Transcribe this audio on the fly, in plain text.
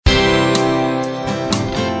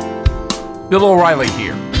Bill O'Reilly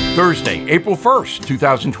here. Thursday, April 1st,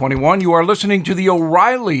 2021. You are listening to the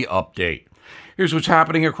O'Reilly Update. Here's what's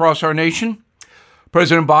happening across our nation.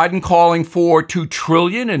 President Biden calling for $2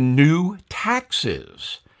 trillion in new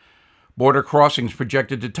taxes. Border crossings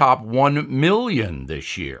projected to top 1 million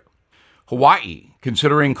this year. Hawaii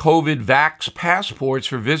considering COVID vax passports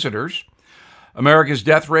for visitors. America's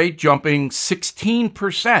death rate jumping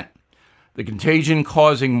 16%. The contagion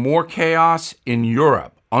causing more chaos in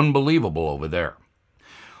Europe. Unbelievable over there.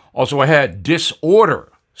 Also ahead,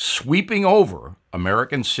 disorder sweeping over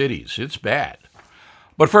American cities. It's bad.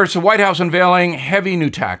 But first, the White House unveiling heavy new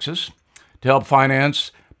taxes to help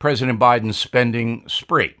finance President Biden's spending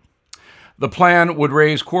spree. The plan would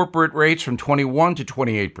raise corporate rates from 21 to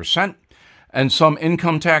 28% and some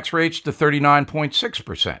income tax rates to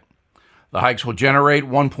 39.6%. The hikes will generate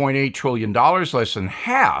 $1.8 trillion, less than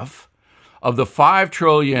half of the $5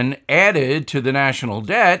 trillion added to the national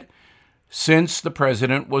debt since the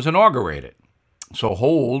president was inaugurated. So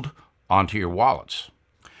hold onto your wallets.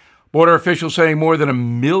 Border officials saying more than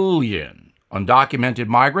 1 million undocumented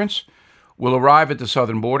migrants will arrive at the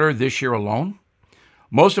southern border this year alone,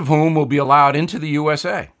 most of whom will be allowed into the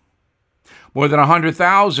USA. More than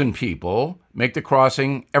 100,000 people make the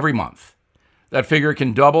crossing every month. That figure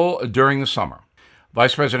can double during the summer.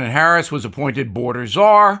 Vice President Harris was appointed border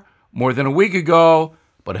czar more than a week ago,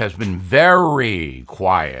 but has been very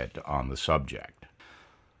quiet on the subject.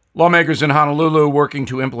 Lawmakers in Honolulu working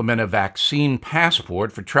to implement a vaccine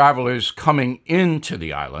passport for travelers coming into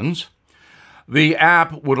the islands. The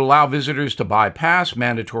app would allow visitors to bypass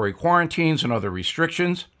mandatory quarantines and other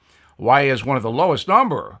restrictions. Hawaii has one of the lowest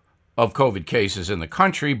number of COVID cases in the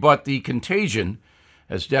country, but the contagion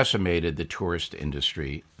has decimated the tourist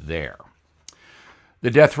industry there. The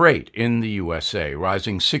death rate in the USA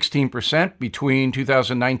rising 16% between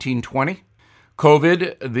 2019-20.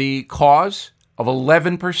 COVID, the cause of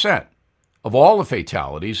 11% of all the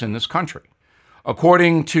fatalities in this country.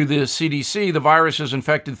 According to the CDC, the virus has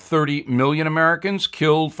infected 30 million Americans,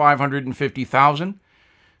 killed 550,000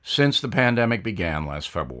 since the pandemic began last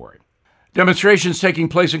February. Demonstrations taking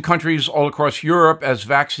place in countries all across Europe as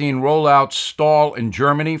vaccine rollouts stall in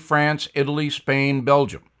Germany, France, Italy, Spain,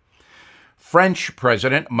 Belgium. French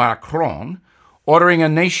President Macron ordering a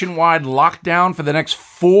nationwide lockdown for the next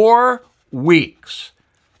 4 weeks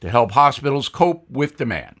to help hospitals cope with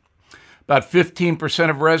demand. About 15%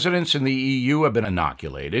 of residents in the EU have been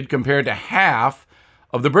inoculated, compared to half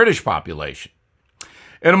of the British population.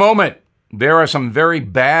 In a moment, there are some very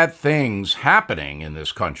bad things happening in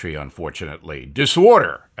this country, unfortunately.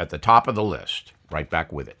 Disorder at the top of the list. Right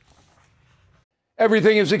back with it.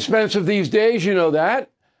 Everything is expensive these days, you know that.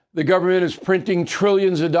 The government is printing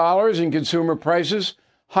trillions of dollars and consumer prices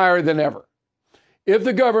higher than ever. If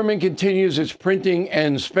the government continues its printing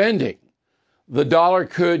and spending, the dollar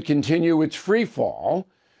could continue its free fall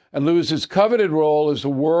and lose its coveted role as the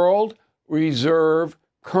world reserve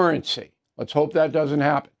currency. Let's hope that doesn't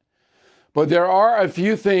happen. But there are a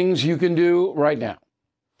few things you can do right now.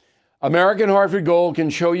 American Hartford Gold can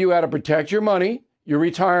show you how to protect your money, your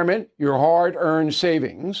retirement, your hard-earned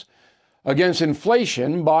savings against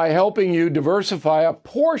inflation by helping you diversify a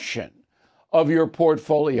portion of your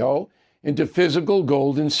portfolio into physical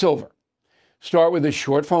gold and silver. Start with a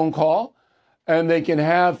short phone call, and they can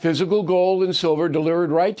have physical gold and silver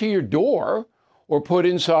delivered right to your door or put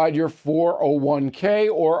inside your 401k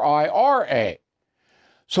or IRA.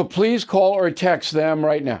 So please call or text them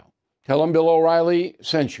right now. Tell them Bill O'Reilly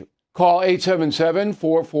sent you. Call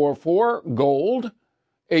 877-444-GOLD,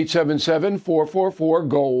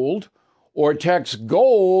 877-444-GOLD, or text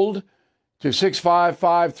GOLD to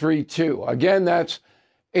 65532. Again, that's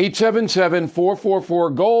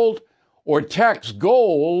 877-444-GOLD, or text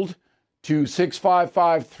GOLD to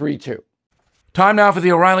 65532. Time now for the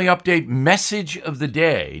O'Reilly Update message of the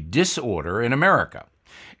day: disorder in America.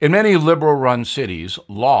 In many liberal-run cities,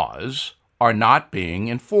 laws are not being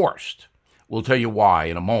enforced. We'll tell you why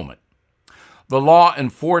in a moment. The law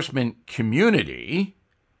enforcement community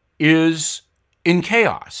is in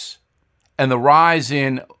chaos, and the rise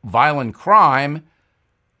in violent crime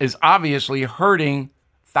is obviously hurting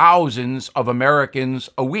thousands of Americans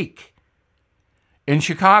a week. In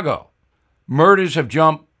Chicago, murders have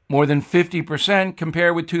jumped more than 50%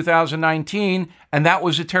 compared with 2019, and that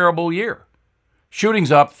was a terrible year.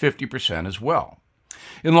 Shootings up 50% as well.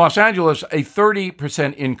 In Los Angeles, a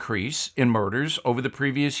 30% increase in murders over the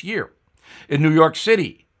previous year. In New York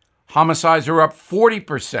City, homicides are up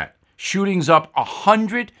 40%, shootings up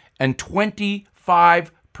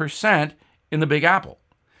 125% in the Big Apple.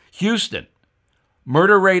 Houston,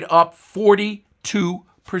 murder rate up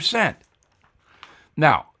 42%.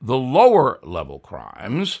 Now, the lower level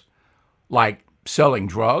crimes, like selling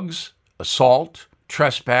drugs, assault,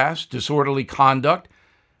 trespass, disorderly conduct,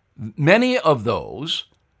 many of those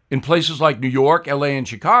in places like New York, LA, and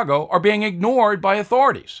Chicago are being ignored by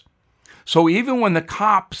authorities. So even when the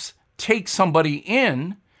cops take somebody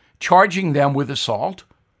in, charging them with assault,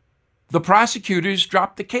 the prosecutors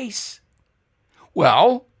drop the case.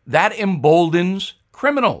 Well, that emboldens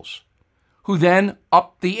criminals, who then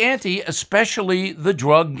up the ante, especially the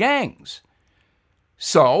drug gangs.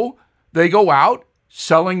 So they go out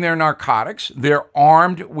selling their narcotics. They're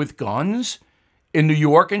armed with guns. In New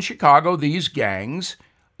York and Chicago, these gangs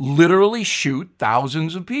literally shoot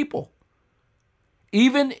thousands of people.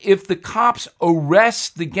 Even if the cops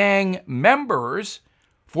arrest the gang members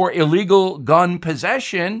for illegal gun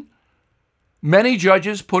possession, many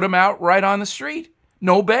judges put them out right on the street.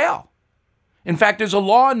 No bail. In fact, there's a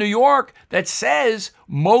law in New York that says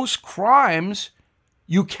most crimes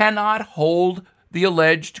you cannot hold the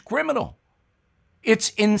alleged criminal. It's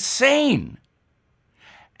insane.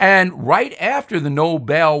 And right after the no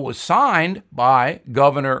bail was signed by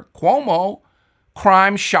Governor Cuomo,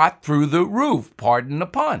 crime shot through the roof, pardon the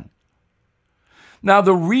pun. Now,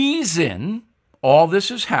 the reason all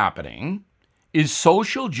this is happening is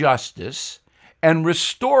social justice and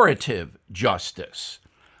restorative justice.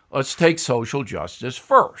 Let's take social justice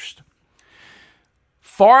first.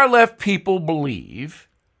 Far left people believe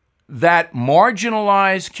that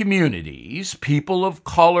marginalized communities, people of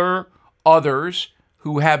color, others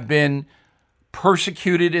who have been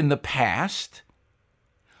persecuted in the past,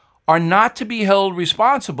 are not to be held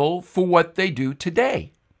responsible for what they do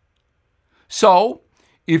today. So,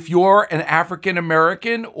 if you're an African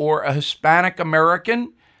American or a Hispanic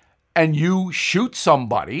American and you shoot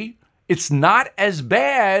somebody, it's not as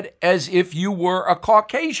bad as if you were a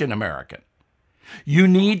Caucasian American. You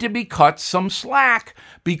need to be cut some slack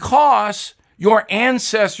because your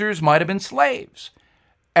ancestors might have been slaves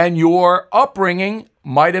and your upbringing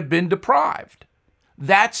might have been deprived.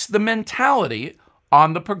 That's the mentality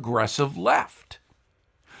on the progressive left.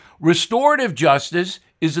 Restorative justice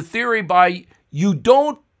is a theory by you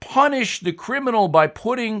don't punish the criminal by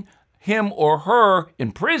putting him or her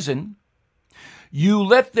in prison. You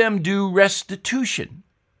let them do restitution.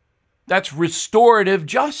 That's restorative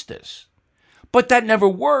justice. But that never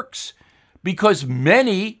works because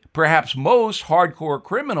many, perhaps most, hardcore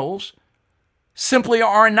criminals simply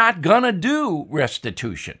are not going to do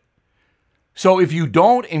restitution. So if you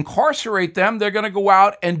don't incarcerate them, they're going to go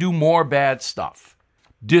out and do more bad stuff.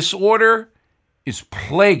 Disorder is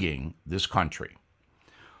plaguing this country.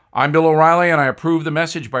 I'm Bill O'Reilly, and I approve the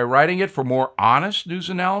message by writing it. For more honest news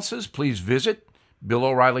analysis, please visit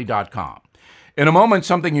BillO'Reilly.com. In a moment,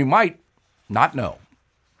 something you might not know.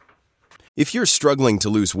 If you're struggling to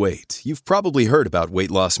lose weight, you've probably heard about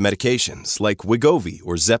weight loss medications like Wegovy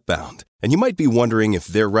or Zepbound, and you might be wondering if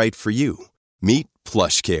they're right for you. Meet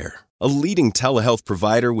PlushCare, a leading telehealth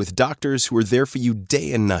provider with doctors who are there for you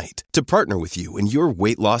day and night to partner with you in your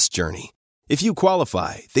weight loss journey. If you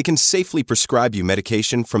qualify, they can safely prescribe you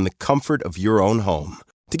medication from the comfort of your own home.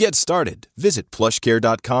 To get started, visit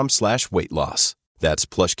plushcare.com/weightloss. That's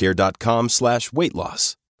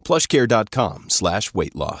plushcare.com/weightloss.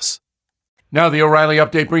 plushcare.com/weightloss. Now the O'Reilly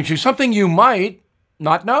Update brings you something you might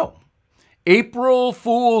not know. April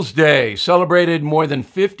Fool's Day, celebrated in more than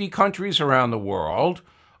 50 countries around the world.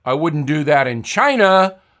 I wouldn't do that in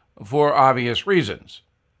China for obvious reasons.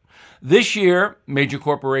 This year, major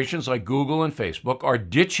corporations like Google and Facebook are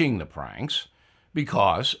ditching the pranks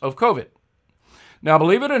because of COVID. Now,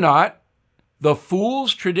 believe it or not, the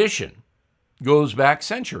fool's tradition goes back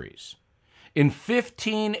centuries. In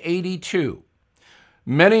 1582,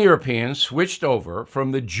 many Europeans switched over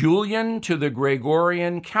from the Julian to the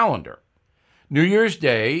Gregorian calendar. New Year's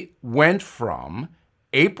Day went from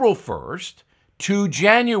April 1st to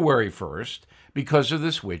January 1st because of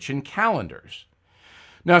the switch in calendars.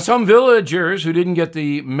 Now, some villagers who didn't get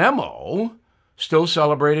the memo still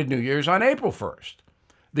celebrated New Year's on April 1st.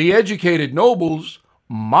 The educated nobles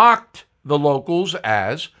mocked the locals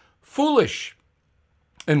as foolish.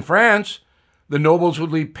 In France, the nobles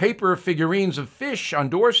would leave paper figurines of fish on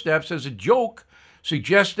doorsteps as a joke,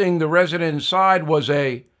 suggesting the resident inside was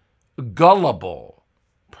a gullible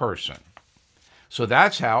person. So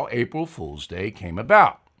that's how April Fool's Day came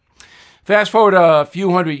about. Fast forward a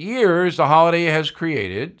few hundred years, the holiday has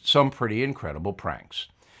created some pretty incredible pranks.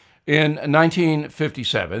 In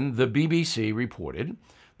 1957, the BBC reported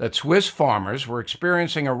that Swiss farmers were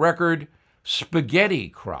experiencing a record spaghetti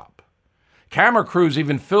crop. Camera crews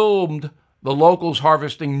even filmed the locals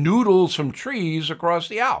harvesting noodles from trees across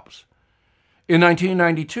the Alps. In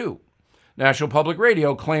 1992, National Public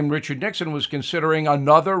Radio claimed Richard Nixon was considering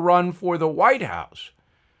another run for the White House.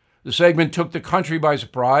 The segment took the country by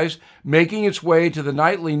surprise, making its way to the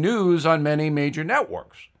nightly news on many major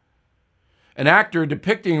networks. An actor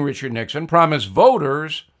depicting Richard Nixon promised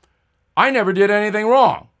voters, "I never did anything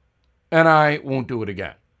wrong, and I won't do it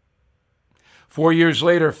again." 4 years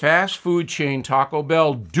later, fast food chain Taco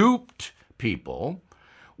Bell duped people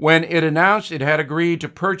when it announced it had agreed to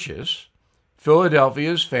purchase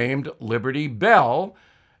Philadelphia's famed Liberty Bell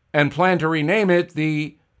and planned to rename it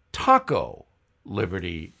the Taco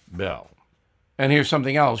Liberty Bell. And here's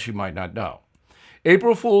something else you might not know.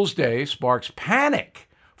 April Fool's Day sparks panic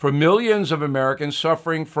for millions of Americans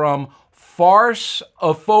suffering from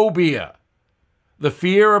farceophobia, the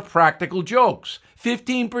fear of practical jokes.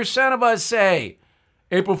 15% of us say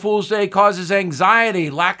April Fool's Day causes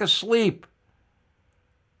anxiety, lack of sleep.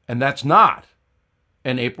 And that's not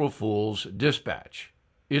an April Fool's dispatch.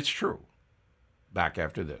 It's true. Back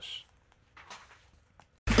after this.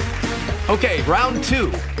 Okay, round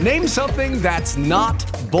two. Name something that's not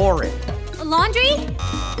boring. A laundry?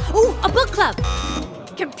 Ooh, a book club.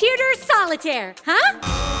 Computer solitaire,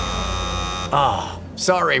 huh?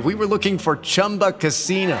 Sorry, we were looking for Chumba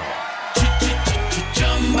Casino.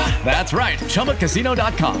 That's right.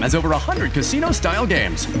 ChumbaCasino.com has over 100 casino-style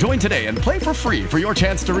games. Join today and play for free for your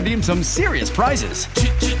chance to redeem some serious prizes.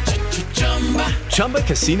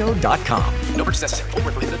 ChumbaCasino.com. No purchase necessary. Void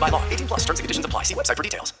where prohibited by law. 18+ terms and conditions apply. See website for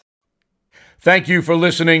details. Thank you for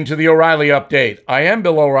listening to the O'Reilly Update. I am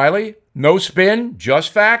Bill O'Reilly. No spin,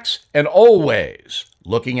 just facts, and always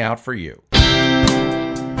looking out for you.